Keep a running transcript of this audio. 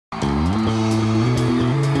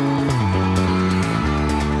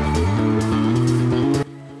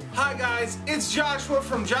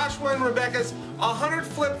from Joshua and Rebecca's 100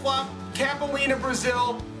 flip-flop Capelinha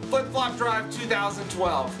Brazil flip-flop drive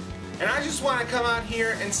 2012. And I just want to come out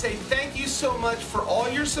here and say thank you so much for all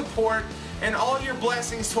your support and all your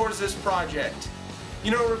blessings towards this project.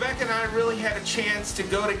 You know, Rebecca and I really had a chance to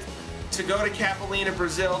go to Capelinha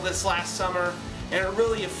Brazil this last summer, and it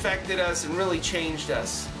really affected us and really changed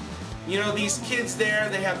us. You know, these kids there,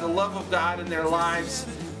 they have the love of God in their lives.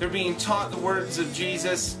 They're being taught the words of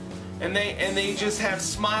Jesus, and they just have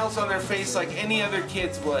smiles on their face like any other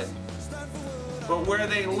kids would. But where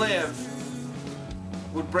they live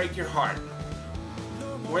would break your heart.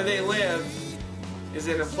 Where they live is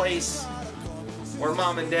in a place where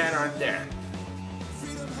mom and dad aren't there.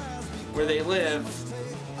 Where they live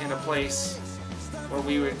in a place where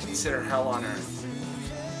we would consider hell on earth.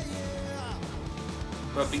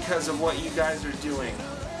 But because of what you guys are doing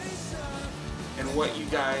and what you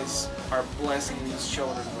guys are blessing these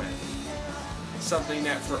children with, something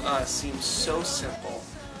that for us seems so simple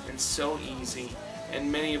and so easy,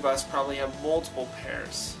 and many of us probably have multiple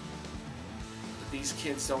pairs, but these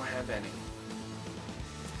kids don't have any.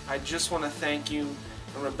 I just want to thank you,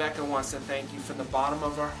 and Rebecca wants to thank you from the bottom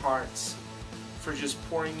of our hearts for just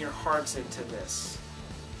pouring your hearts into this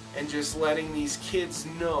and just letting these kids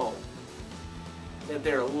know that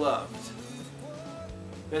they're loved.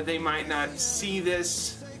 That they might not see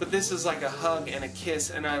this, but this is like a hug and a kiss,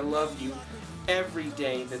 and I love you every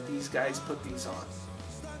day that these guys put these on.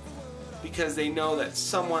 Because they know that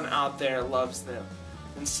someone out there loves them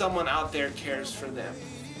and someone out there cares for them.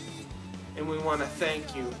 And we want to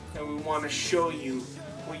thank you, and we want to show you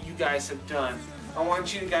what you guys have done. I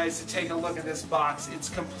want you guys to take a look at this box. It's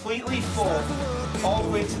completely full all the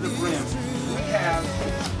way to the brim. We have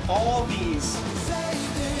all these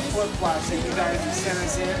flip-flops that you guys have sent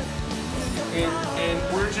us in,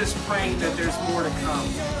 and we're just praying that there's more to come,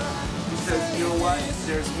 because you know what?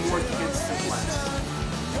 There's more kids to bless.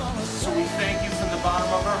 So we thank you from the bottom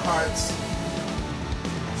of our hearts,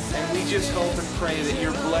 and we just hope and pray that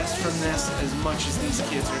you're blessed from this as much as these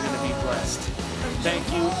kids are going to be blessed. Thank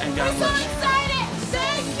you, and God bless you. I'm so excited!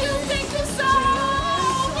 Thank you so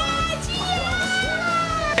much!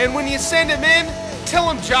 Yeah! And when you send them in, tell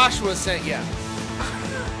them Joshua sent you.